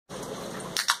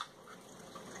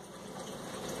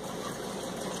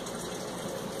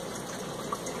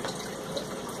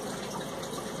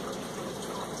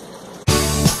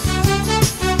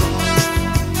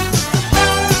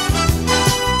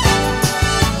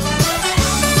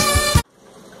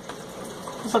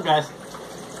What's up, guys?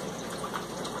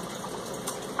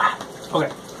 Okay.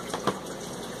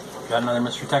 Got another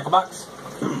mystery tackle box.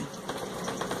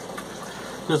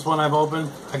 This one I've opened.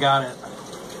 I got it.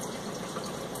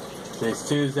 Today's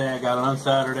Tuesday. I got it on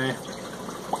Saturday.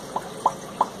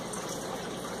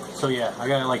 So yeah, I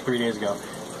got it like 3 days ago.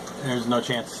 There's no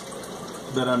chance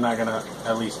that I'm not gonna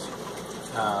at least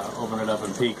open it up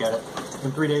and peek at it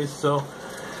in 3 days. So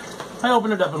I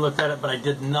opened it up and looked at it, but I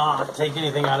did not take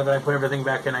anything out of it. I put everything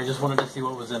back in. I just wanted to see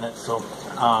what was in it. So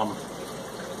I'm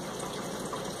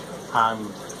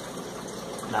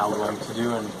now going to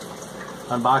do an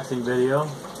unboxing video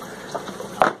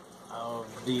of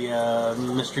the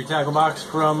mystery tackle box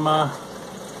from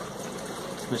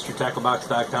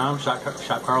mysterytacklebox.com,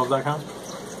 shopcarls.com.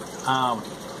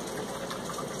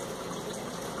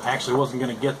 I actually wasn't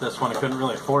going to get this one. I couldn't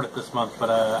really afford it this month, but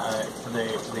they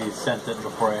sent it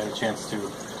before I had a chance to.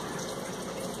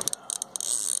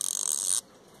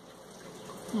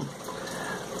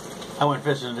 I went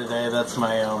fishing today. That's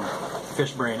my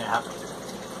Fish Brain app.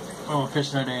 I went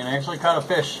fishing today and I actually caught a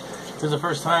fish. This is the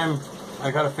first time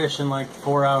I caught a fish in like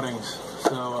 4 outings.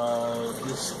 So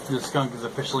this skunk is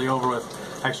officially over with.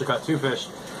 I actually caught 2 fish.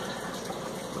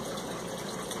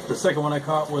 The second one I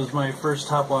caught was my first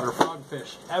topwater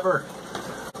frogfish ever.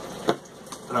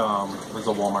 It was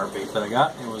a Walmart bait that I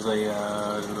got. It was a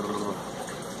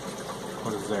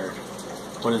what is there?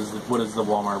 What is the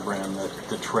Walmart brand?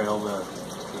 The trail, the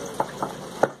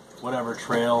whatever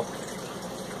trail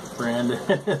brand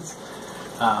it is.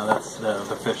 That's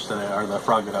the fish that or the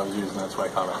frog that I was using. That's why I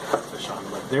caught a fish on.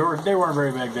 But they weren't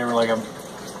very big. They were like a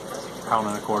pound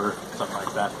and a quarter, something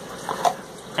like that.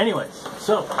 Anyways,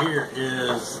 so here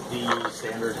is the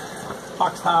standard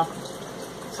box top.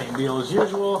 Same deal as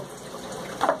usual.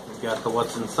 We've got the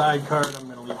what's inside card. I'm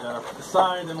going to leave that up to the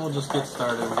side and we'll just get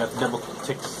started. We've got the Dibble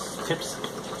tips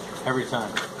every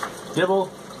time. Dibble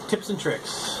tips and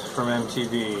tricks from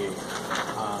MTV.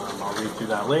 I'll read through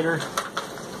that later.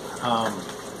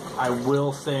 I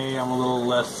will say I'm a little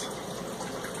less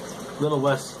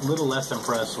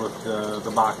impressed with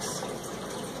the box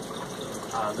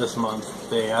this month.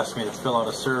 They asked me to fill out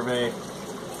a survey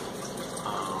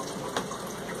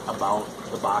about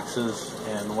the boxes,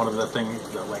 and one of the things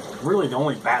that, like, really the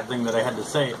only bad thing that I had to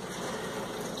say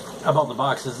about the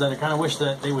box is that I kind of wish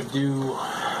that they would do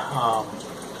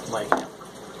like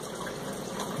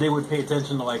they would pay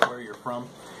attention to like where you're from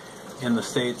in the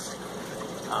States.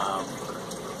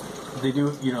 They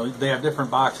do, you know, they have different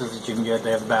boxes that you can get.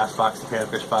 They have the bass box, the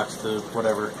panfish box, the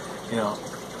whatever, you know.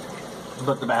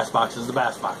 But the bass box is the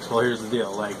bass box. Well, here's the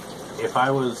deal. Like, if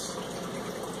I was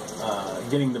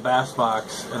getting the bass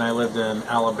box and I lived in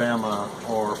Alabama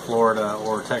or Florida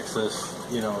or Texas,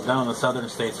 you know, down in the southern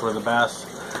states where the bass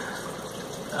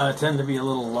tend to be a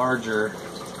little larger,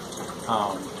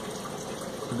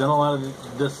 then a lot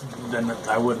of this, then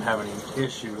I wouldn't have any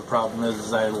issue. The problem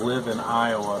is I live in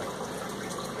Iowa,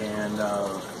 and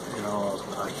you know,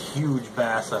 a huge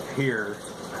bass up here,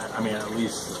 I mean, at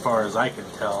least as far as I can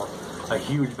tell, a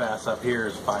huge bass up here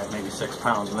is 5, maybe 6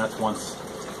 pounds, and that's once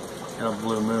in a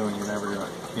blue moon. You're never gonna,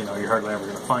 you know, you're hardly ever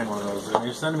gonna find one of those. And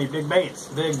they're sending me big baits,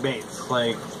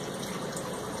 like,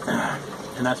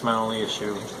 and that's my only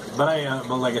issue. But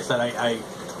but like I said, I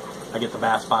get the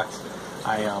bass box.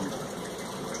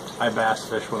 I bass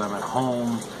fish when I'm at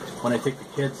home. When I take the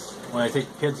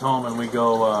kids home and we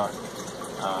go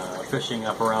fishing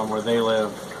up around where they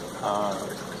live,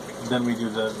 then we do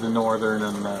the northern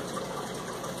and the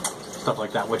stuff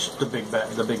like that, which the big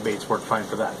baits work fine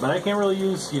for that. But I can't really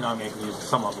use, you know, I mean, I can use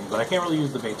some of them, but I can't really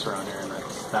use the baits around here, and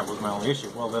that was my only issue.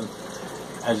 Well, then,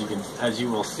 as you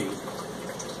will see,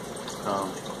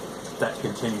 that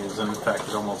continues, and in fact,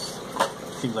 it almost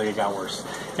seems like it got worse.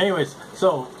 Anyways,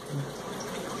 so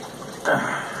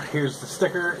here's the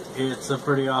sticker. It's a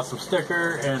pretty awesome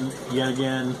sticker, and yet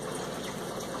again,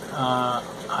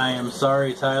 I am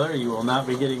sorry, Tyler, you will not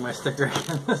be getting my sticker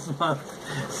again this month.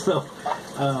 So,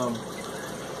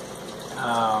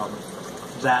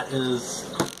 that is,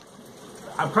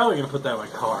 I'm probably going to put that in my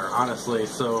car, honestly.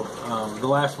 So, the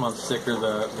last month's sticker,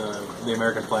 the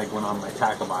American flag went on my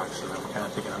tackle box, and I'm kind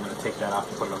of thinking I'm going to take that off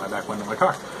and put it on my back window of my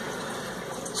car.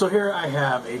 So here I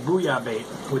have a Booyah bait,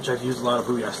 which I've used a lot of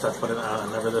Booyah stuff, but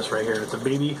never this right here. It's a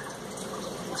Booyah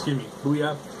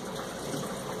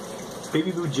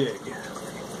Baby Boo jig.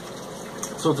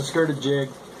 So it's a skirted jig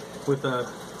with a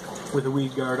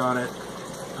weed guard on it.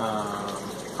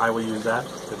 I will use that.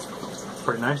 It's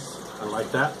pretty nice. I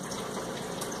like that.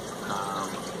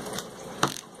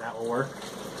 That will work.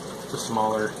 It's a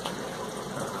smaller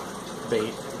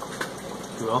bait,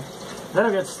 if you will. Then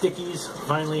I've got stickies.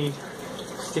 Finally,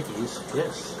 stickies.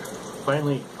 Yes,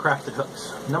 finally crafted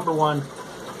hooks. Number one,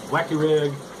 Wacky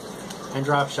Rig and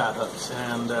drop shot hooks.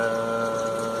 And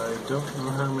I don't know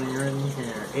how many are in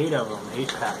here. 8 of them, 8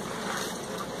 pack.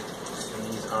 And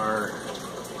these are,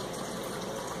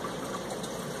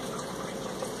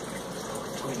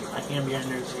 my hand behind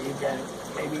there so you got it.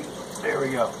 Maybe, there we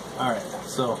go. Alright,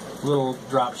 so little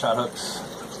drop shot hooks.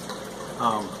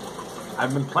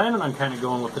 I've been planning on kind of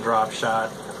going with the drop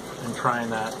shot and trying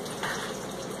that.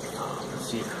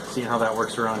 Seeing how that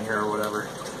works around here or whatever.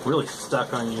 Really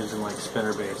stuck on using like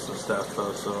spinner baits and stuff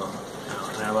though, so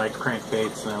and I like crank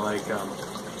baits and I like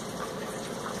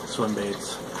swim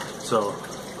baits. So,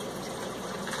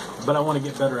 but I want to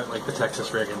get better at like the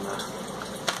Texas rig and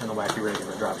the Wacky Rig and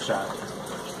the drop shot.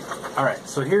 All right,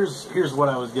 so here's what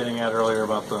I was getting at earlier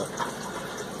about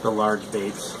the large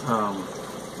baits.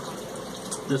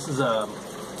 This is a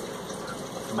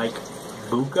Mike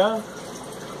Bucca.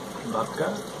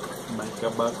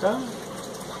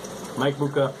 Mike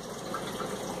Bucca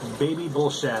baby bull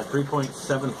shad,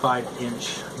 3.75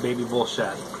 inch baby bull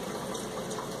shad.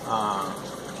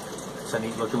 It's a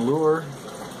neat looking lure.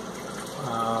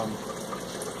 I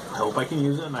hope I can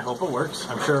use it and I hope it works.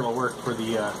 I'm sure it'll work for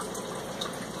the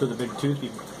big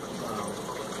toothy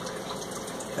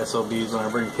SOBs when I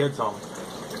bring kids home.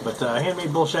 But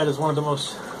handmade bull shad is one of the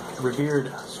most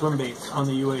revered swim baits on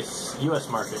the U.S.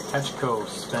 market. Catch Co.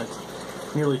 spent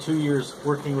nearly 2 years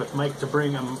working with Mike to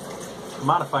bring a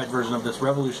modified version of this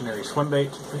revolutionary swim bait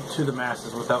to the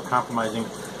masses without compromising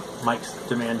Mike's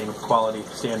demanding quality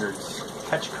standards.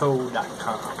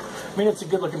 CatchCo.com. I mean, it's a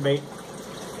good looking bait,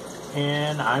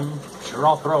 and I'm sure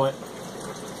I'll throw it.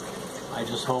 I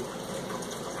just hope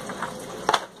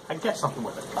I get something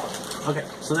with it. Okay,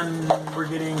 so then we're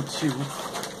getting to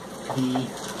the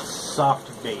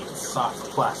soft baits, soft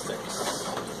plastics.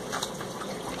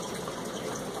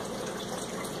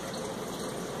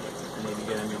 I need to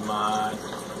get a new mod.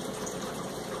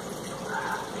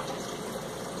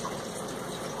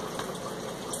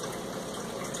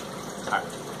 Alright.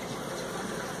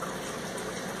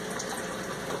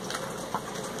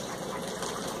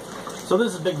 So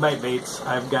this is Big Bite Baits.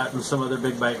 I've gotten some other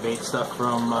Big Bite Bait stuff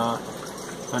from my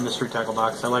mystery tackle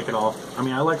box. I like it all. I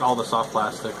mean, I like all the soft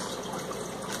plastics.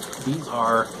 These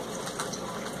are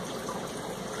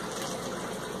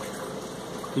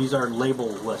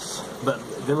label-less, but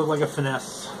they look like a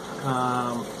finesse.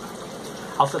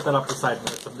 I'll set that up beside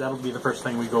that. That'll be the first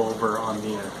thing we go over on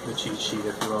the cheat sheet,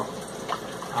 if you will.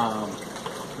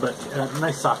 But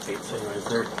nice soft baits, anyways.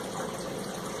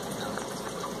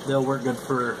 They'll work good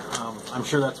for. I'm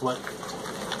sure that's what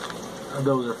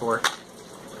those are for,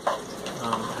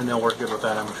 and they'll work good with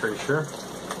that. I'm pretty sure.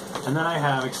 And then I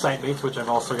have Excite Baits, which I've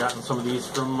also gotten some of these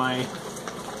from my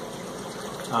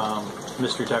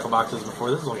mystery tackle boxes before.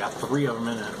 This has only got 3 of them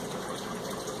in it.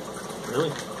 Really?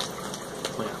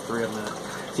 Yeah, 3 of them in it.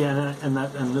 See,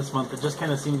 and this month it just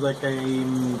kind of seems like I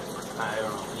don't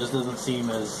know. It just doesn't seem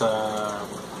as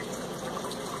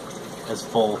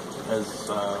full as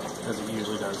it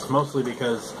usually does. Mostly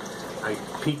because I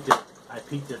peeked at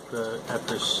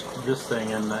this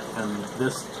thing, and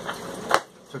this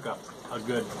took up a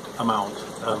good amount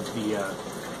of the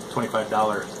 $25.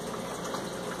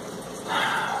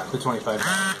 The $25.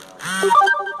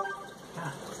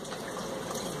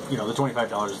 You know, the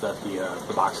 $25 that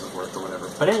the box is worth or whatever.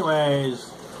 But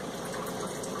anyways,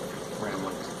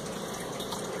 rambling.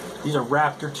 These are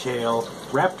Raptor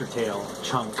Tail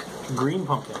Chunk Green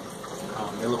Pumpkin.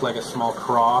 They look like a small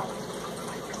craw.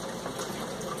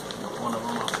 One of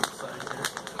them off the side here.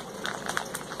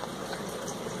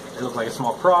 They look like a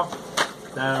small craw.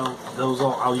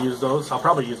 I'll use those. I'll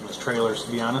probably use them as trailers,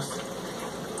 to be honest,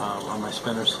 on my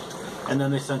spinners. And then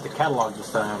they sent the catalog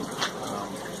this time,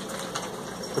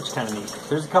 which is kind of neat.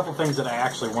 There's a couple things that I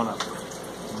actually want to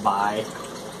buy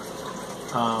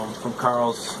from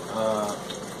Carl's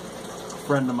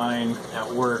friend of mine at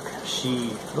work.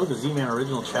 The Z-Man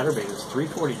Original Chatterbait is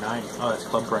 $3.49. Oh, that's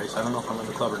club price. I don't know if I'm in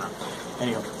the club or not.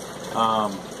 Anyhow,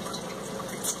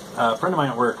 a friend of mine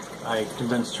at work, I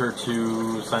convinced her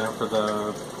to sign up for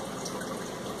the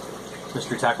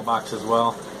mystery tackle box as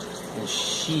well, and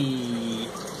she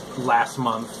last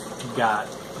month got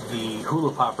the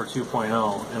Hula Popper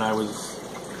 2.0, and I was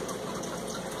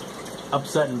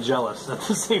upset and jealous at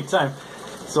the same time.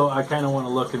 So I kind of want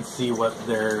to look and see what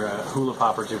their Hula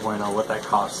Popper 2.0, what that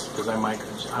costs, because I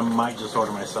might just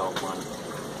order myself one.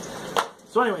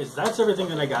 So anyways, that's everything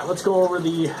that I got. Let's go over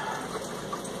the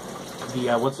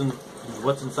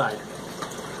what's inside.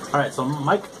 All right, so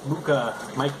Mike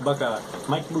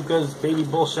Bucca's Baby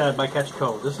Bull Shad by Catch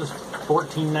Co. This is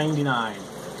 $14.99.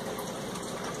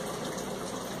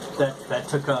 That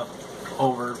took up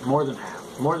over more than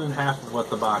half of what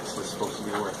the box is supposed to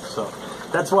be worth. So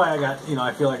that's why I got,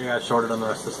 I feel like I got shorted on the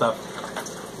rest of the stuff,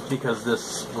 because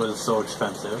this was so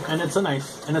expensive. And it's a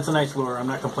nice lure. I'm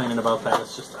not complaining about that.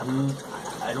 It's just I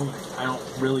don't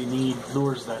really need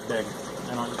lures that big.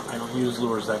 I don't use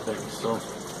lures that big. So,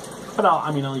 but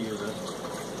I'll use it.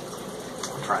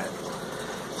 I'll try it.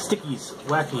 Stickies,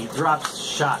 wacky drops,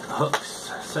 shot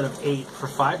hooks, set of 8 for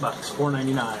 $5,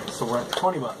 $4.99. So we're up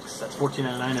 20 bucks. That's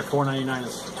 $14.99, and $4.99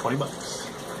 is 20 bucks.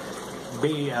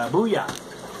 Booyah.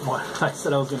 Well, I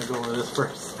said I was going to go over this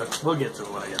first, but we'll get to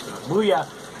it when I get to it. Booyah,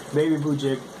 baby boo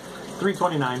jig,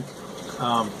 $3.29.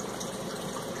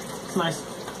 It's nice.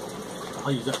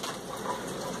 I'll use it.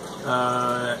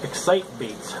 Excite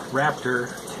Baits, Raptor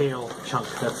Tail Chunk.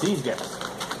 That's these guys,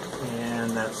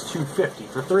 and that's $2.50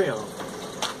 for 3 of them.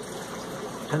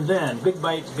 And then Big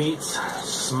Bite Baits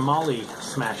Smallie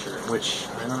Smasher, which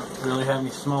I don't really have any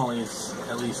smallies,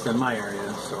 at least in my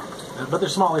area. So, but they're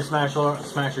Smallie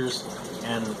Smashers,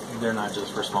 and they're not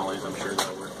just for smallies. I'm sure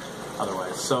that work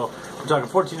otherwise. So we're talking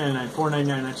 $14.99,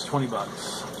 $4.99. That's 20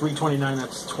 bucks. $3.29.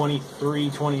 That's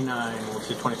 $23.29. We'll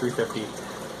see $23.50.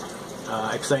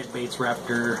 Excite Baits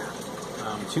Raptor,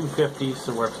 $2.50.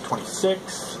 So we're up to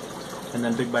 26. And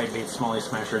then Big Bite Baits Smallie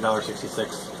Smasher,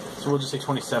 $1.66. So we'll just say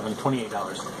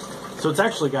 $28. So it's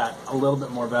actually got a little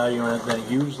bit more value in it than it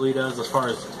usually does as far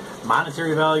as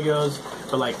monetary value goes.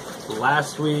 But like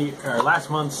last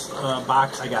month's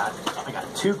box, I got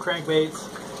 2 crankbaits,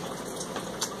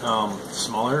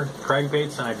 smaller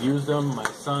crankbaits, and I've used them. My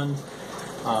son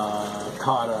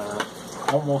caught a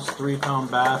almost 3-pound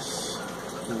bass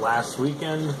last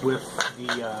weekend with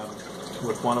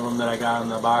one of them that I got in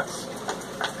the box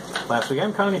last week. I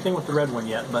haven't caught anything with the red one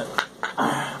yet, but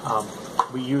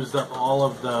we used up all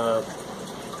of the,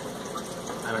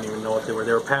 I don't even know what they were.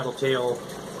 They were paddle tail.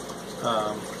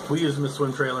 We used them as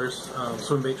swim trailers,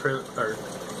 swim bait trailers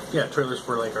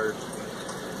for like our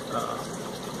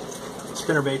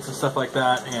spinner baits and stuff like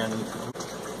that. And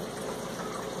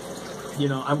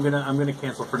I'm gonna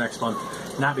cancel for next month,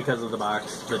 not because of the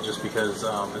box, but just because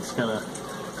it's gonna,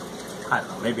 I don't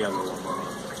know, maybe I'll go one more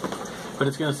month, but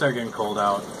it's gonna start getting cold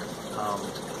out.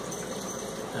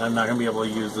 And I'm not going to be able to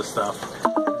use this stuff.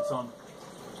 So I'm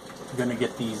going to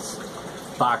get these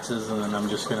boxes, and then I'm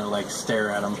just going to like stare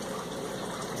at them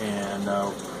and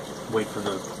wait for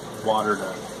the water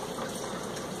to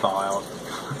thaw out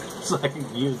so I can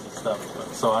use the stuff.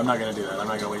 But, so I'm not going to do that. I'm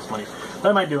not going to waste money. But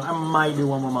I might do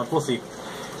one more month. We'll see.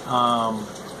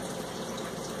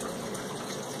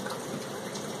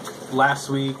 Last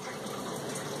week,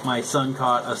 my son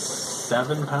caught a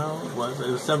 7-pound. It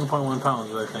was 7.1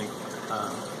 pounds, I think.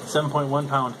 7.1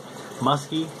 pound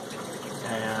muskie,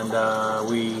 and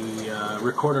we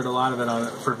recorded a lot of it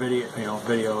for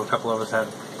video. A couple of us had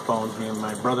phones. Me and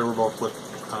my brother were both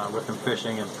with him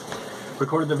fishing, and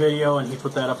recorded the video, and he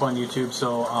put that up on YouTube.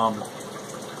 So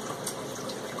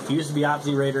he used to be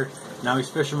Opsy Raider, now he's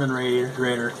Fisherman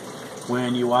Raider.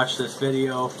 When you watch this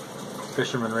video,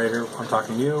 Fisherman Raider, I'm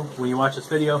talking to you. When you watch this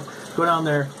video, go down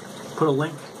there, put a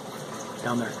link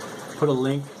down there. Put a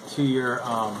link to your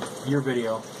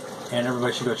video, and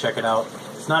everybody should go check it out.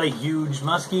 It's not a huge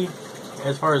muskie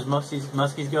as far as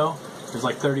muskies go. It's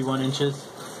like 31 inches,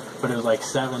 but it was like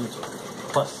 7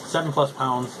 plus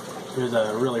pounds. It was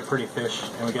a really pretty fish,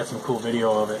 and we got some cool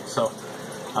video of it. So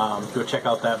go check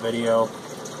out that video.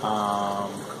 I'm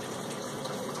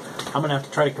gonna have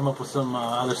to try to come up with some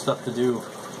other stuff to do,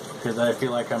 because I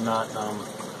feel like I'm not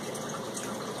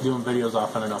doing videos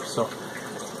often enough. So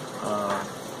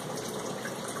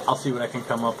I'll see what I can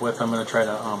come up with. I'm going to try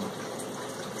to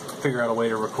figure out a way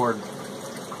to record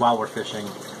while we're fishing.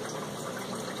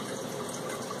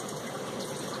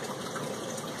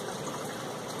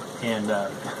 And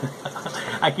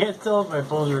I can't tell if my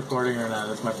phone's recording or not.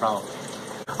 That's my problem.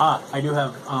 I do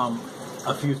have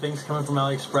a few things coming from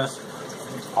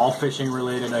AliExpress, all fishing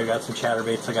related. I got some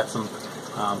chatterbaits. I got some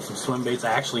swim baits.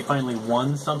 I actually finally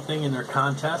won something in their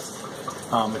contest.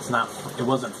 It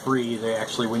wasn't free. They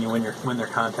actually, when you win their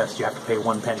contest, you have to pay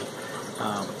 1 penny.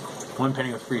 1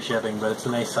 penny with free shipping, but it's a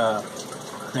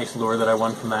nice lure that I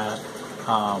won from that.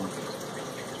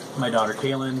 My daughter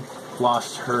Kaylin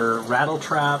lost her rattle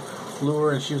trap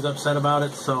lure, and she was upset about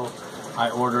it, so I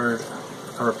ordered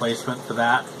a replacement for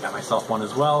that. Got myself one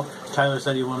as well. Tyler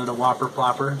said he wanted a Whopper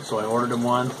Plopper, so I ordered him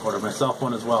one. Ordered myself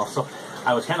one as well. So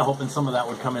I was kind of hoping some of that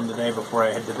would come in today before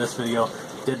I did this video.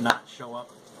 Did not show up.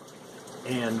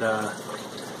 And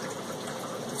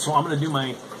so I'm gonna do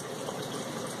my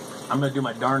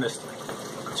darndest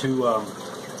to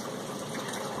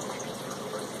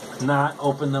not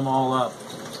open them all up,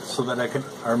 so that I can,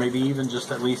 or maybe even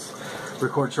just at least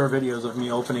record short videos of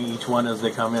me opening each one as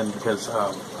they come in, because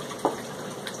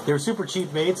they're super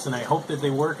cheap baits, and I hope that they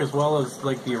work as well as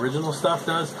like the original stuff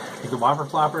does. Like the Whopper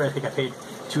Flopper, I think I paid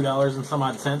 $2 and some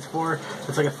odd cents for.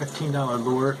 It's like a $15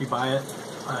 lure if you buy it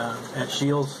at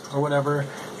Shields or whatever.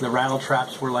 The rattle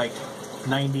traps were like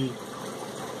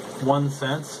 91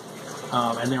 cents,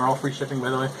 and they were all free shipping, by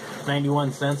the way.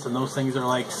 91 cents, and those things are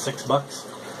like $6.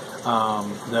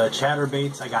 The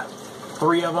chatterbaits, I got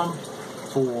 3 of them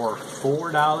for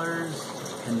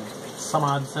 $4 and some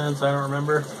odd cents, I don't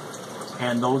remember,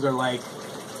 and those are like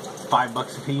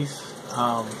 $5 a piece.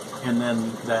 And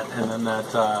then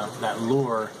that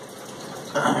lure,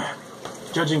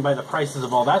 judging by the prices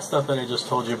of all that stuff that I just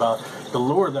told you about, the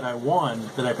lure that I won,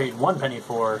 that I paid 1 penny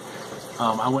for,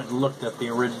 I went and looked at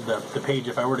the page.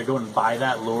 If I were to go and buy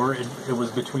that lure, it was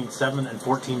between $7 and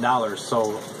 $14.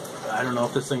 So I don't know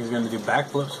if this thing is going to do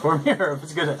backflips for me, or if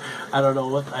it's gonna. I don't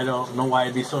know why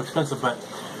it'd be so expensive. But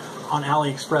on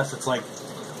AliExpress, it's like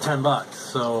 $10.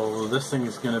 So this thing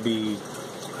is going to be,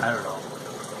 I don't know,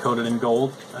 coated in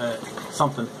gold,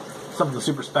 something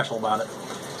super special about it.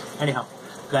 Anyhow,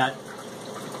 that,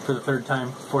 for the 3rd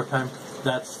time, 4th time,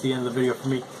 that's the end of the video for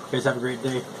me. You guys have a great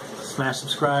day. Smash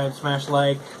subscribe, smash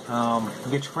like,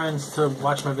 get your friends to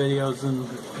watch my videos, and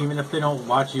even if they don't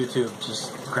watch YouTube,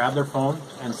 just grab their phone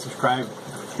and subscribe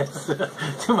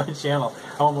to my channel.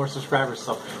 I want more subscribers,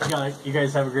 so you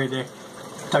guys have a great day.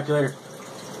 Talk to you later.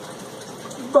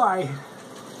 Bye.